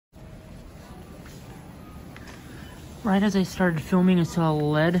Right as I started filming, I saw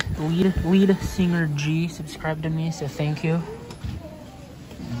lead singer G subscribed to me, so thank you.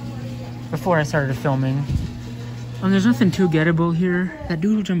 Before I started filming. There's nothing too gettable here. That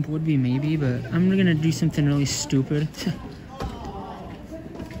doodle jump would be maybe, but I'm gonna do something really stupid.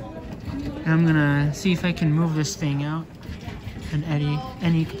 I'm gonna see if I can move this thing out in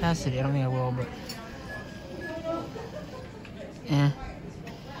any capacity. I don't think I will, but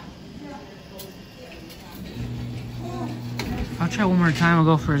I'll try one more time. I'll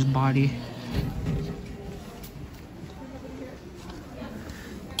go for his body.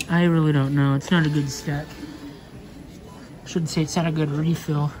 I really don't know. It's not a good stat. I should say it's not a good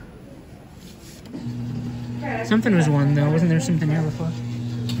refill. Something was won though. Wasn't there something here before?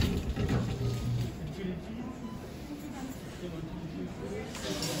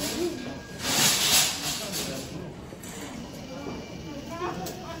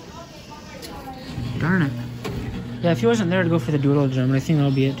 Darn it. Yeah, if he wasn't there to go for the doodle jump, I think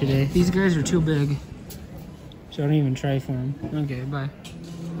that'll be it today. These guys are too big, so I don't even try for them. Okay, bye.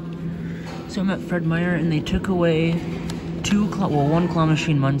 So I'm at Fred Meyer, and they took away one claw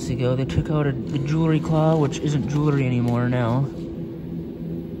machine months ago. They took out the jewelry claw, which isn't jewelry anymore now.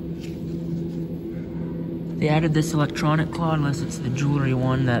 They added this electronic claw, unless it's the jewelry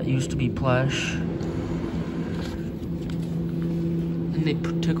one that used to be plush. And they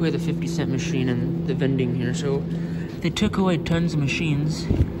took away the 50-cent machine and the vending here, so they took away tons of machines.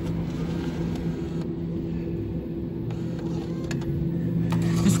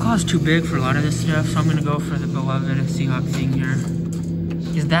 This claw's too big for a lot of this stuff, so I'm gonna go for the beloved Seahawk thing here.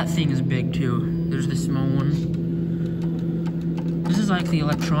 Because that thing is big too. There's the small one. This is like the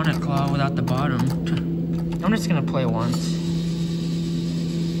electronic claw without the bottom. I'm just gonna play once.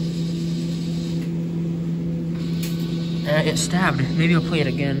 It stabbed. Maybe I'll play it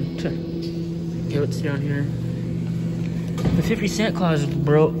again. Okay, what's down here? The 50-cent claw is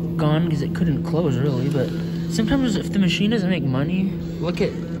gone because it couldn't close really, but sometimes if the machine doesn't make money, look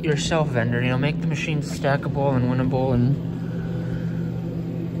at yourself, vendor. You know, make the machine stackable and winnable. And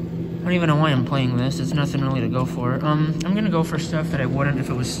I don't even know why I'm playing this. It's nothing really to go for. I'm gonna go for stuff that I wouldn't if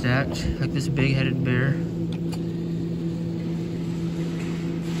it was stacked, like this big-headed bear.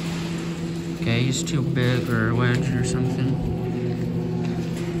 Okay, he's too big or a wedge or something.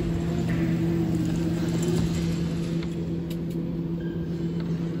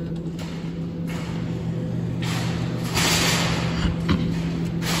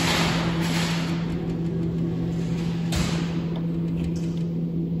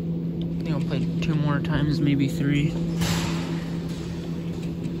 I think I'll play 2 more times, maybe 3.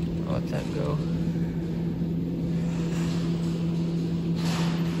 I'll let that go.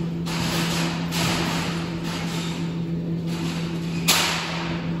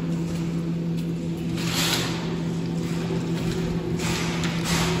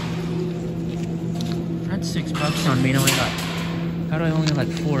 That's $6 on me, and I only got, how do I only get like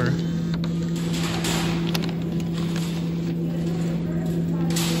 4?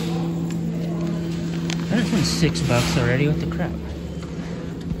 I just won $6 already, what the crap?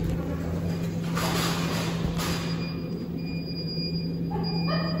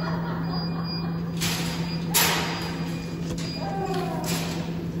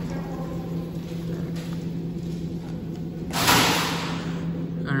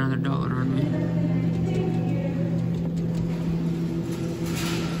 Another $1 on me.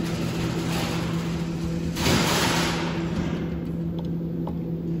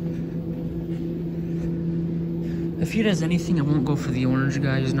 If he does anything, I won't go for the orange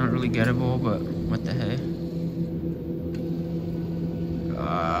guy. He's not really gettable, but what the heck?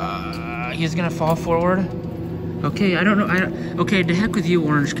 He's gonna fall forward. Okay, I don't know. Okay, to heck with you,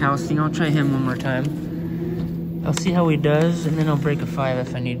 orange Calsting. I'll try him one more time. I'll see how he does, and then I'll break a 5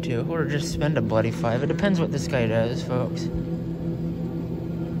 if I need to, or just spend a bloody 5. It depends what this guy does, folks.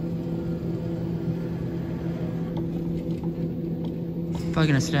 Probably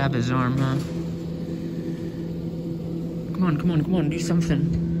gonna stab his arm, huh? Come on, come on, come on, do something.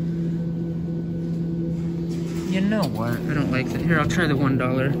 You know what? I don't like that. Here, I'll try the $1.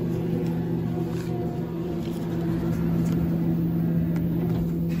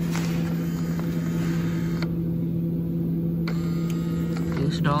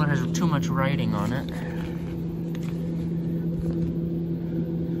 This dollar has too much writing on it.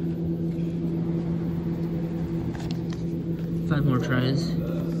 Five more tries.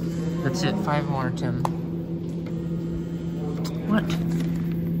 That's it, 5 more, Tim. What?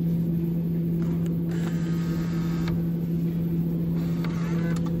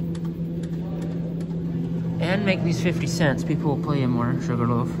 And make these 50 cents. People will play you more,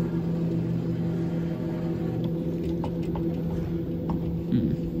 Sugarloaf.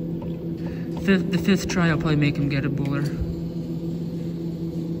 the fifth try, I'll probably make him get a bowler.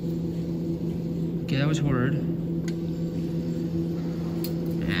 Okay, that was horrid.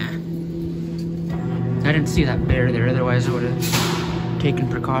 Nah. I didn't see that bear there, otherwise I would have taken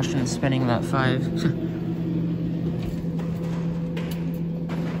precaution in spending that 5.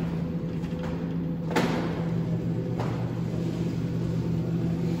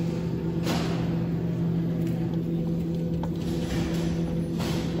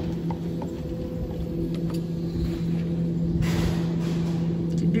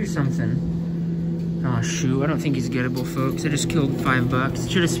 Do something. Oh shoot, I don't think he's gettable, folks. I just killed $5.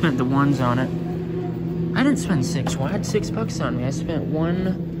 Should have spent the ones on it. I didn't spend 6. Well, I had $6 on me. I spent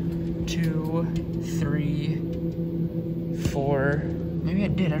 1, 2, 3, 4. Maybe I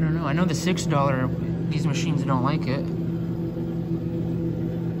did, I don't know. I know the $6, these machines don't like it.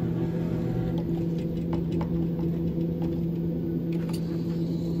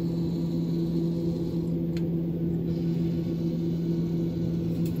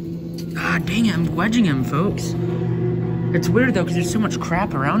 Ah, dang it, I'm wedging him, folks. It's weird though, because there's so much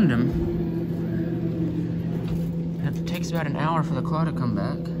crap around him. It takes about an hour for the claw to come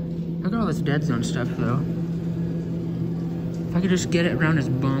back. Look at all this dead zone stuff though. If I could just get it around his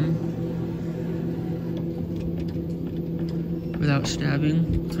bum without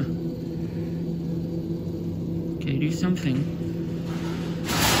stabbing. Okay, do something.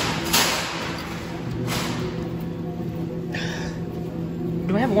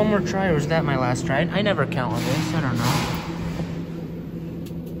 Do I have one more try, or is that my last try? I never count on this. I don't know.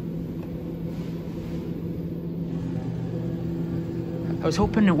 I was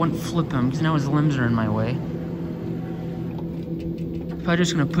hoping it wouldn't flip him, because now his limbs are in my way. Probably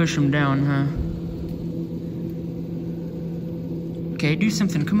just gonna push him down, huh? Okay, do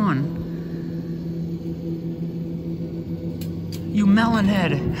something. Come on. You melon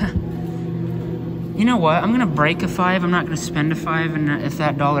head. You know what? I'm gonna break a 5. I'm not gonna spend a 5, and if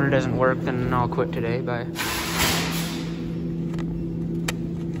that dollar doesn't work, then I'll quit today. Bye.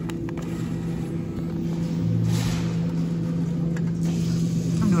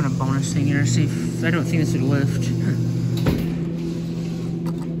 I'm doing a bonus thing here. See if I don't think this would lift.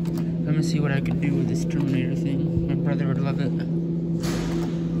 I'm gonna see what I could do with this Terminator thing. My brother would love it,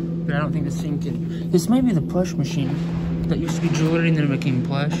 but I don't think this thing could. This might be the plush machine that used to be jewelry and then it became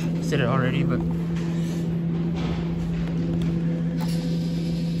plush. I said it already, but.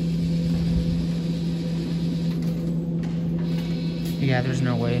 Yeah, there's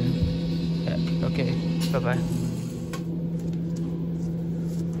no way. Heck, okay, bye-bye.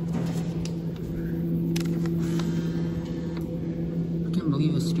 I can't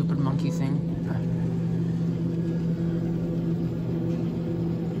believe this stupid monkey thing.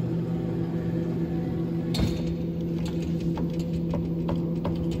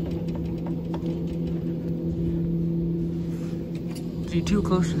 Is he too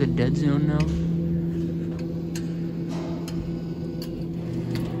close to the dead zone now?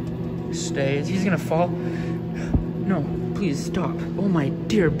 Stay. He's gonna fall. No, please stop. Oh my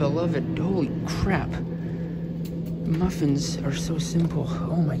dear beloved. Holy crap. Muffins are so simple.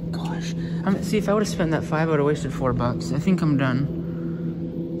 Oh my gosh. See, if I would have spent that 5, I would have wasted $4. I think I'm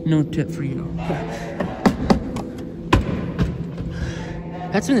done. No tip for you.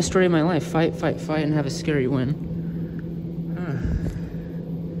 That's been the story of my life. Fight, fight, fight, and have a scary win.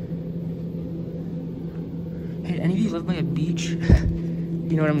 Hey, any of you live by a beach?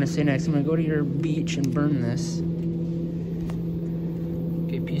 You know what I'm gonna say next. I'm gonna go to your beach and burn this.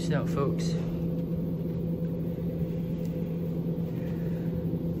 Okay, peace out, folks.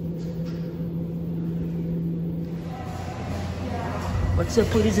 What's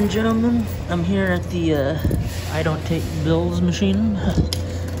up, ladies and gentlemen? I'm here at the I don't take bills machine.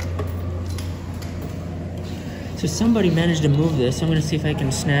 So somebody managed to move this. I'm gonna see if I can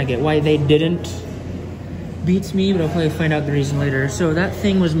snag it. Why they didn't beats me, but I'll probably find out the reason later. So that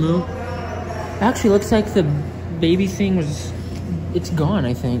thing was moved. Actually, looks like the baby thing was, it's gone,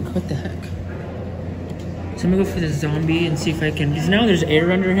 I think. What the heck? So I'm gonna go for the zombie and see if I can, because now there's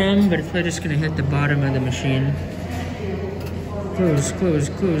air under him, but it's probably just gonna hit the bottom of the machine. Close, close,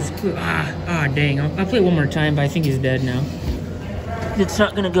 close, close. Ah, dang. I'll play it one more time, but I think he's dead now. It's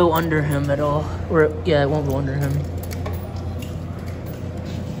not gonna go under him at all. Or, yeah, it won't go under him.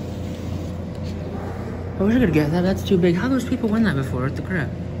 I wish I could get that. That's too big. How those people win that before? What the crap?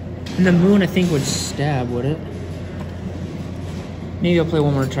 And the moon, I think, would stab, would it? Maybe I'll play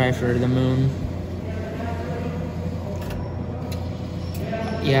one more try for the moon.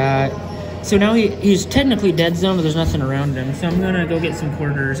 Yeah. So now he's technically dead zone, but there's nothing around him. So I'm gonna go get some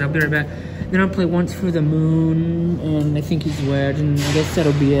quarters. I'll be right back. Then I'll play Once for the Moon, and I think he's wedge, and I guess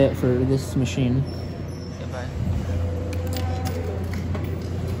that'll be it for this machine. Goodbye.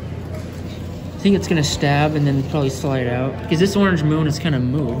 I think it's gonna stab and then probably slide out. Because this orange moon is kind of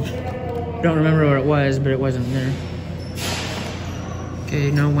moved. Don't remember what it was, but it wasn't there.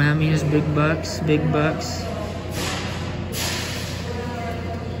 Okay, no whammies, big bucks, big bucks.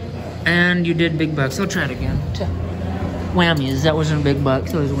 And you did big bucks. I'll try it again. Whammies, that wasn't big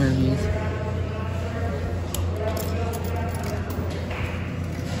bucks, that was whammies.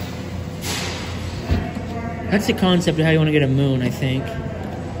 That's the concept of how you want to get a moon, I think.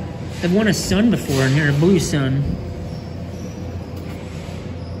 I've won a sun before in here, a blue sun.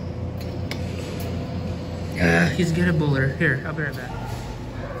 He's got a buller. Here, I'll be right back.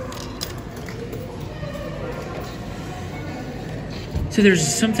 So there's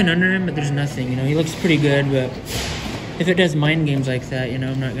something under him, but there's nothing, you know. He looks pretty good, but if it does mind games like that, you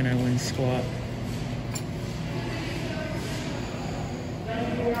know, I'm not gonna win squat.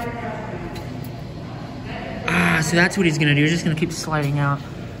 So that's what he's gonna do. He's just gonna keep sliding out.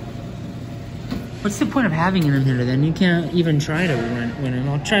 What's the point of having him here then? You can't even try to win him.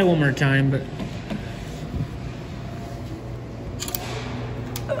 I'll try one more time, but...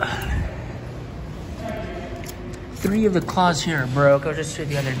 Three of the claws here are broke. I was just here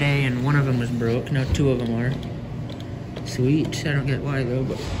the other day and one of them was broke. Now two of them are. Sweet. I don't get why though,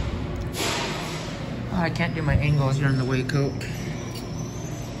 but... Oh, I can't do my angles during the whey coke.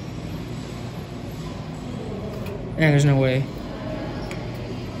 Yeah, there's no way.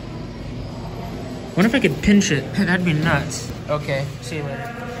 What if I could pinch it? That'd be nuts. Okay, see you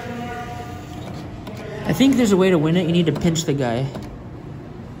later. I think there's a way to win it. You need to pinch the guy.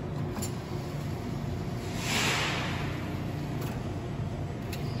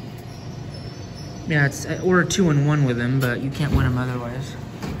 Yeah, it's or a 2-in-1 with him, but you can't win him otherwise.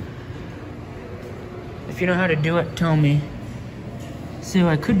 If you know how to do it, tell me. So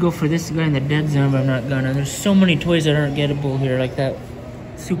I could go for this guy in the dead zone, but I'm not gonna. There's so many toys that aren't gettable here, like that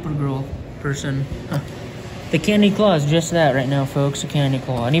Supergirl person. Huh. The candy claw is just that right now, folks, a candy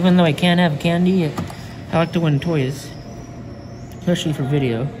claw. And even though I can't have candy, I like to win toys. Especially for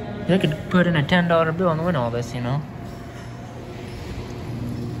video. I could put in a $10 bill and win all this, you know?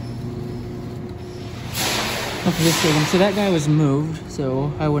 Okay, this second. So that guy was moved,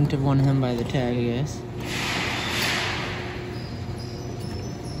 so I wouldn't have won him by the tag, I guess.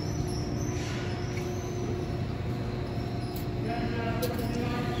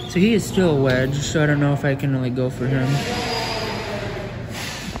 So he is still a wedge, so I don't know if I can really go for him.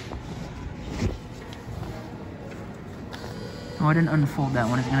 Oh, I didn't unfold that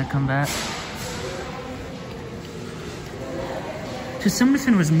one. Is it gonna come back? So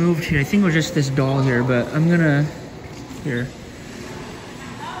something was moved here. I think it was just this doll here, but I'm gonna... Here.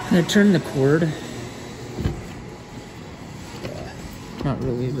 I'm gonna turn the cord. Not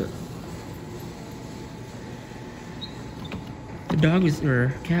really, but... The dog was,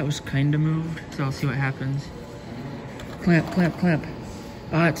 or cat was kind of moved, so I'll see what happens. Clamp, clamp, clamp.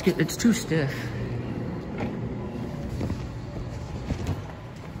 Ah, it's too stiff.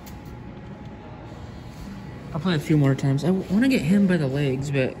 I'll play a few more times. I want to get him by the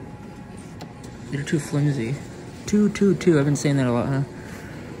legs, but they're too flimsy. 2, 2, 2. I've been saying that a lot, huh?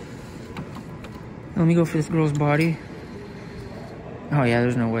 Let me go for this girl's body. Oh yeah,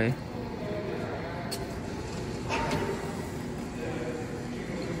 there's no way.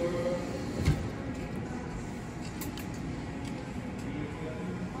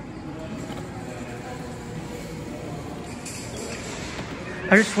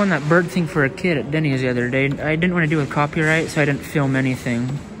 I just won that bird thing for a kid at Denny's the other day. I didn't want to do it with copyright, so I didn't film anything.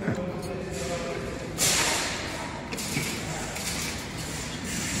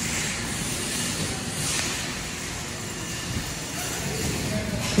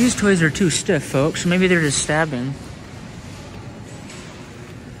 These toys are too stiff, folks. Maybe they're just stabbing.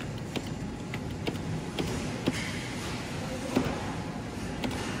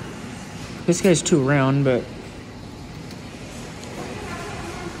 This guy's too round, but...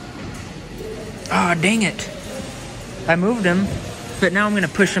 Ah, oh, dang it. I moved him, but now I'm going to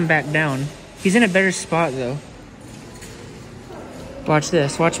push him back down. He's in a better spot, though. Watch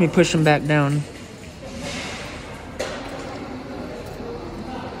this. Watch me push him back down.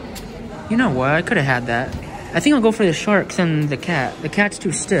 You know what? I could have had that. I think I'll go for the sharks and the cat. The cat's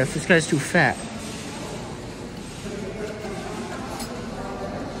too stiff. This guy's too fat.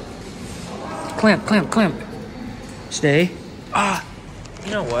 Clamp, clamp, clamp. Stay. Ah,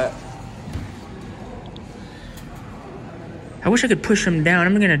 you know what? I wish I could push him down.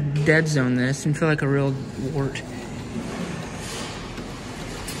 I'm gonna dead zone this and feel like a real wart.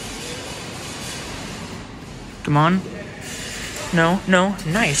 Come on. No, no,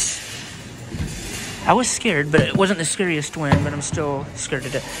 nice. I was scared, but it wasn't the scariest win, but I'm still scared to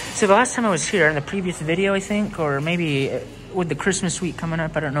death. So the last time I was here, in the previous video, I think, or maybe with the Christmas week coming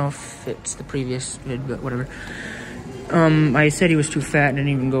up, I don't know if it's the previous vid, but whatever. I said he was too fat and didn't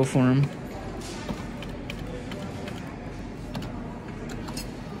even go for him.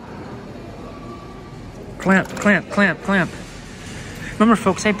 Clamp, clamp, clamp, clamp. Remember,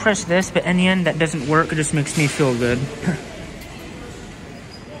 folks, I press this, but in the end, that doesn't work. It just makes me feel good.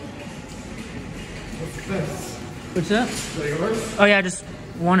 What's that? Is that yours? Oh, yeah, I just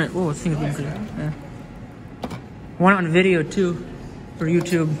want it. Oh, I think it's good. Yeah. Want it on video, too, for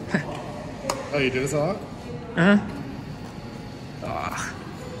YouTube. Oh, you do this a lot? Uh-huh.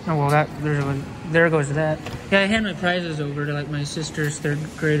 Oh, well, there goes that. Yeah, I hand my prizes over to, like, my sister's third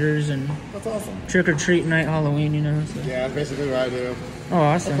graders and... That's awesome. Trick-or-treat night, Halloween, you know, so. Yeah, that's basically what I do. Oh,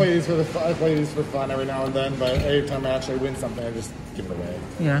 awesome. I play these for fun every now and then, but every time I actually win something, I just give it away.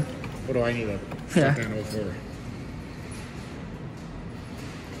 Yeah. What do I need to sit down with for?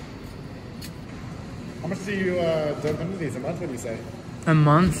 How much do you dump into these a month, what do you say? A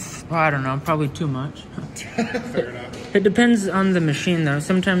month? Well, I don't know, probably too much. Fair enough. It depends on the machine, though.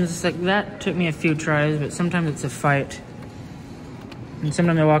 Sometimes it's like that took me a few tries, but sometimes it's a fight. And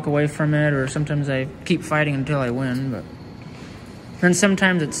sometimes I walk away from it, or sometimes I keep fighting until I win, but... Then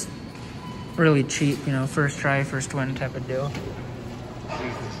sometimes it's really cheap, you know, first try, first win type of deal.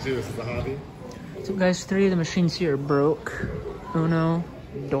 Do this as a hobby? So guys, 3 of the machines here are broke. Uno,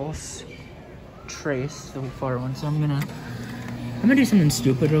 dos, tres, the far one. So I'm gonna do something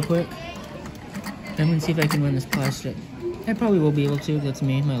stupid real quick. I'm gonna see if I can win this plastic. I probably will be able to. That's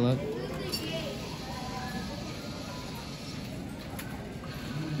me, my luck.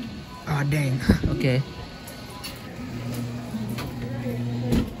 Aw, dang. Okay.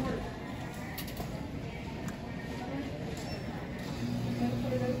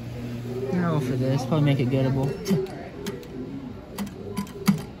 I'll go for this. Probably make it gettable.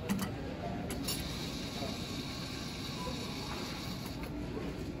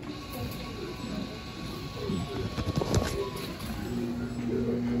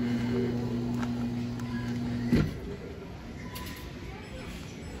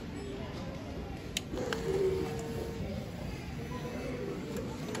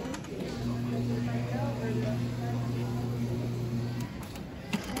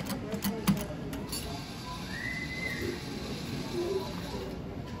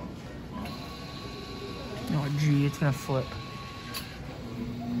 Oh, gee, it's gonna flip.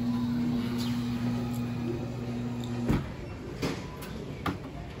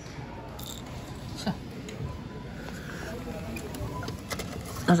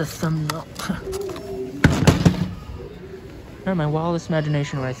 That's a thumbnail. Not my wildest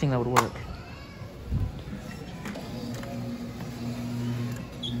imagination where I think that would work.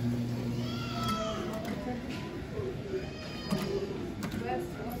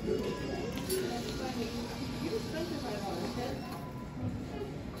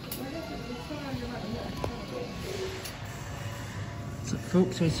 So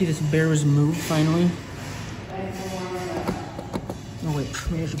folks, I see this bear's move finally. Oh wait,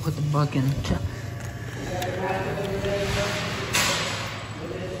 maybe I should put the buck in.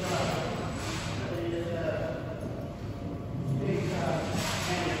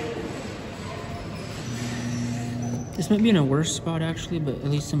 This might be in a worse spot actually, but at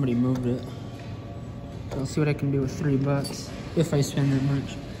least somebody moved it. So I'll see what I can do with $3 if I spend that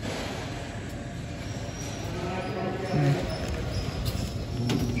much.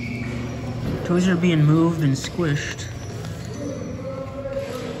 Toys are being moved and squished.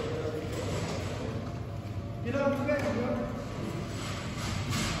 You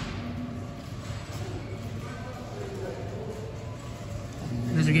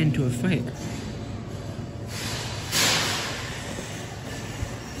guys are getting into a fight.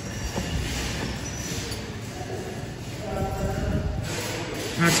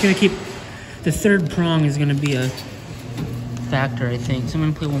 Now it's gonna keep, the third prong is gonna be a factor, I think. So I'm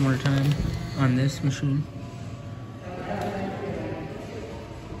gonna play one more time on this machine.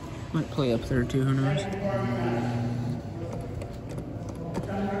 Might play up there too, who knows?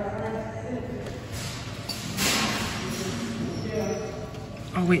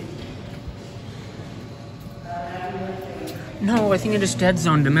 Oh wait. No, I think I just dead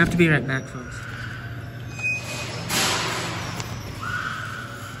zoned him. I have to be right back, folks.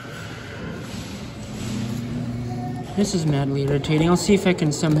 This is madly irritating. I'll see if I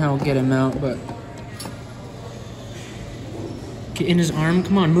can somehow get him out, but... Get in his arm?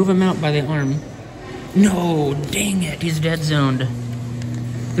 Come on, move him out by the arm. No, dang it, he's dead zoned.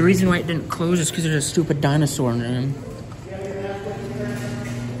 The reason why it didn't close is because there's a stupid dinosaur in him.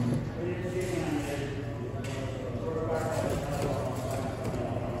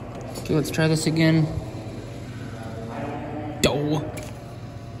 Okay, let's try this again. Doh.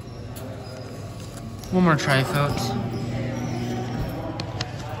 One more try, folks.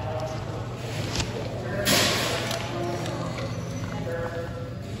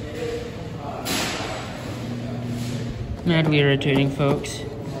 Madly irritating, folks.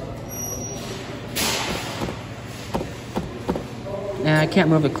 Nah, I can't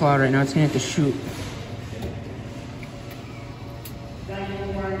move the claw right now. It's gonna have to shoot.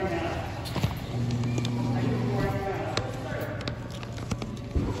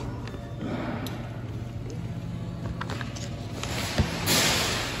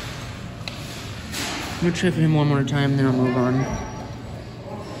 I'm gonna try for him one more time, then I'll move on.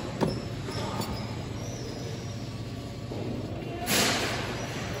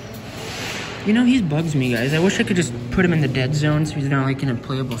 You know, he bugs me, guys. I wish I could just put him in the dead zone so he's not like in a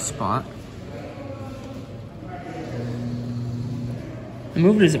playable spot. I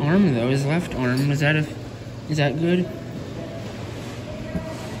moved his arm though, his left arm. Is that good?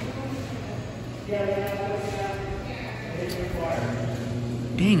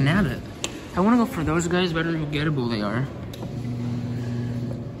 Dang, nabbit. I want to go for those guys, but I don't know how gettable they are.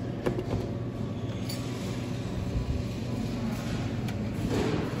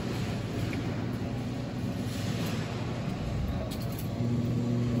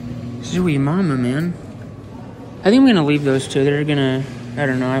 Zooey mama, man. I think I'm gonna leave those two. They're gonna, I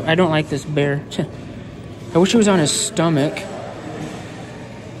don't know. I don't like this bear. I wish it was on his stomach.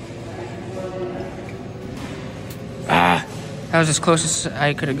 Ah, that was as close as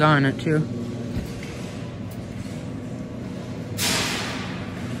I could have gone it too.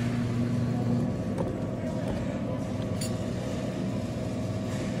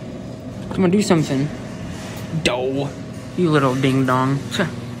 Come on, do something. Doh. You little ding dong.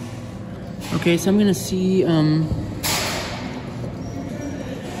 Okay, so I'm gonna see, is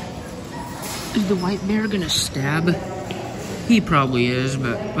the white bear gonna stab? He probably is,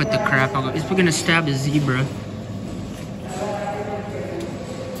 but what the crap, he's gonna stab the zebra.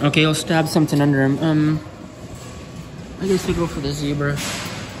 Okay, he'll stab something under him. I guess we go for the zebra.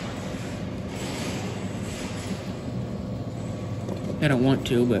 I don't want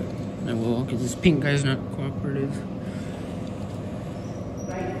to, but I will, because this pink guy's not cooperative.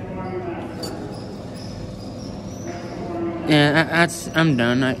 Yeah, I'm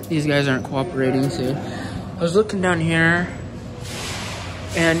done. These guys aren't cooperating, so. I was looking down here,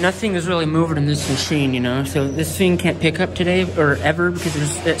 and nothing is really moving in this machine, you know? So this thing can't pick up today, or ever, because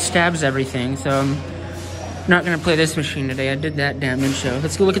it stabs everything, so I'm not gonna play this machine today. I did that damage, so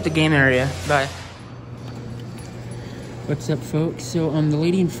let's go look at the game area. Bye. What's up, folks? So, the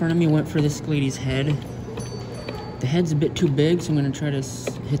lady in front of me went for this lady's head. The head's a bit too big, so I'm gonna try to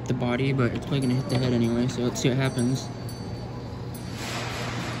hit the body, but it's probably gonna hit the head anyway, so let's see what happens.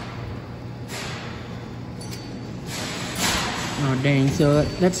 Oh dang, so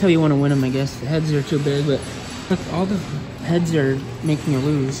that's how you want to win them, I guess. The heads are too big, but look, all the heads are making her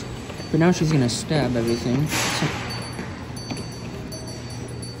lose. But now she's gonna stab everything.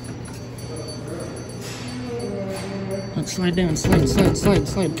 Let's slide down,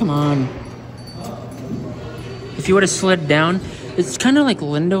 slide, come on. If you would have slid down, it's kind of like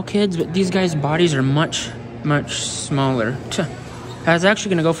Lindo Kids, but these guys' bodies are much smaller. I was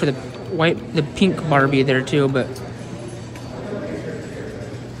actually gonna go for the pink Barbie there too, but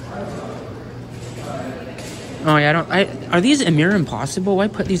oh yeah, are these Amir Impossible? Why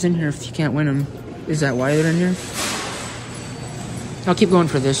put these in here if you can't win them? Is that why they're in here? I'll keep going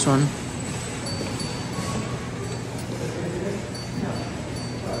for this one.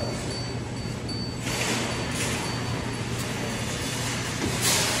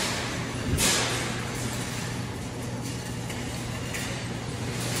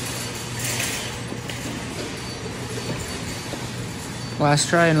 Last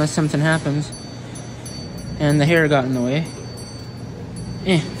try unless something happens. And the hair got in the way.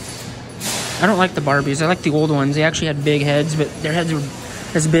 I don't like the Barbies. I like the old ones. They actually had big heads, but their heads were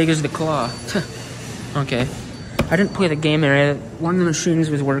as big as the claw. Okay. I didn't play the game area. One of the machines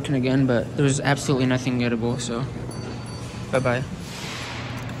was working again, but there was absolutely nothing gettable, so. Bye-bye.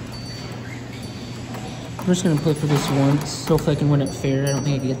 I'm just gonna play for this once. Hopefully I can win it fair. I don't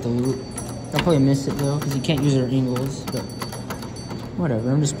think I can get the loot. I'll probably miss it, though, because you can't use their angles, but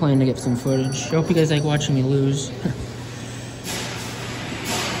whatever, I'm just playing to get some footage. I hope you guys like watching me lose.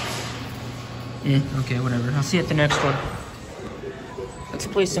 Okay, whatever. I'll see you at the next one. Let's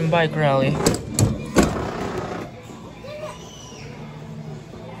play some bike rally.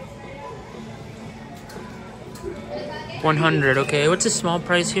 100, okay. What's the small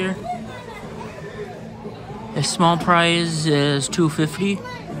price here? The small price is 250.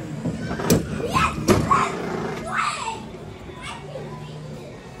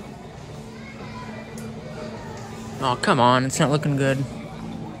 Oh, come on. It's not looking good.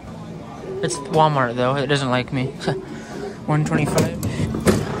 It's Walmart, though. It doesn't like me. 125.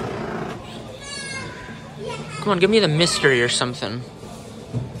 Come on, give me the mystery or something.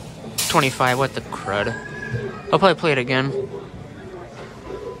 25, what the crud. I'll probably play it again.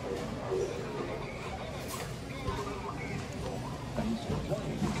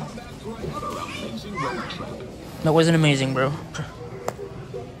 That wasn't amazing, bro.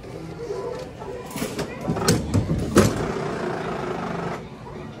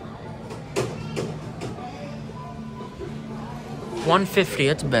 $150,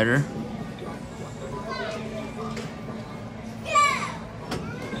 that's better.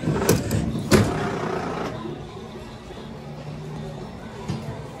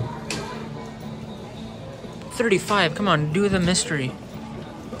 $35, come on, do the mystery.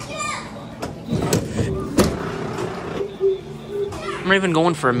 I'm not even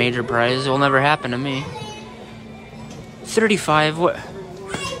going for a major prize. It will never happen to me. 35, what?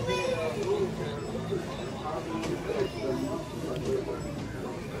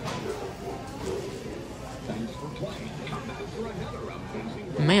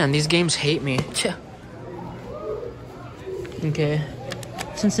 Man, these games hate me. Okay.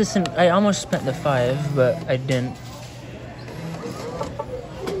 Since this, I almost spent the 5, but I didn't.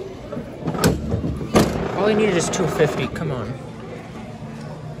 All I needed is 250. Come on.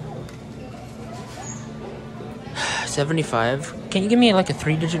 75. Can you give me like a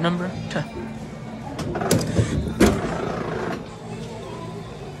 3-digit number?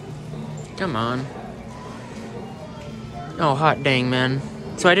 Come on. Oh, hot dang, man.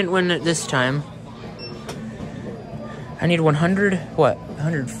 So I didn't win it this time. I need 100? What?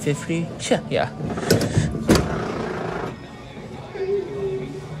 150? Yeah.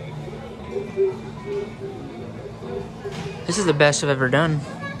 This is the best I've ever done.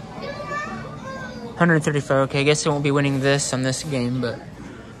 135, okay, I guess I won't be winning this on this game, but...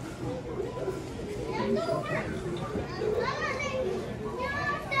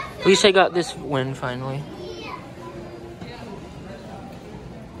 At least I got this win, finally.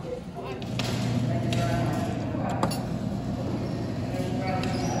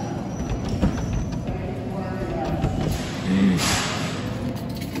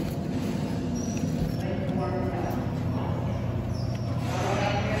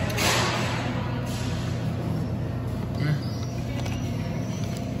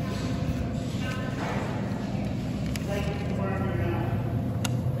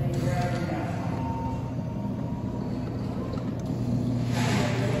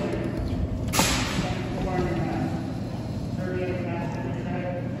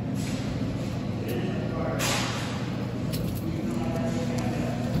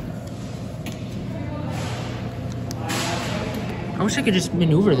 I wish I could just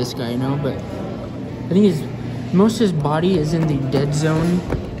maneuver this guy, you know, but I think most of his body is in the dead zone.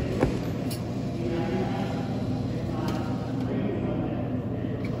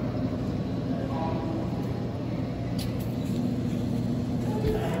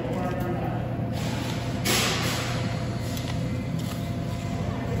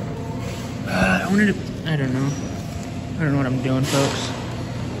 I don't know. I don't know what I'm doing, folks.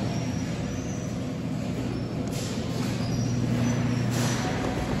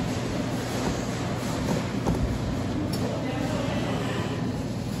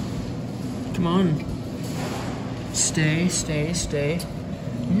 Come on. Stay.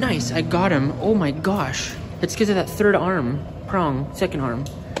 Nice, I got him. Oh my gosh. It's because of that third arm. Second arm.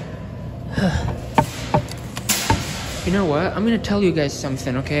 You know what? I'm gonna tell you guys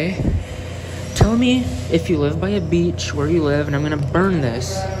something, okay? Tell me if you live by a beach where you live, and I'm gonna burn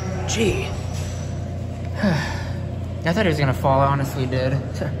this. Gee. I thought it was gonna fall, I honestly did.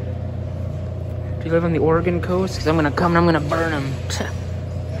 Do you live on the Oregon coast? Because I'm gonna come and I'm gonna burn him.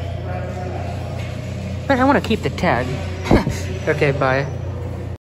 But I wanna keep the tag. Okay, bye.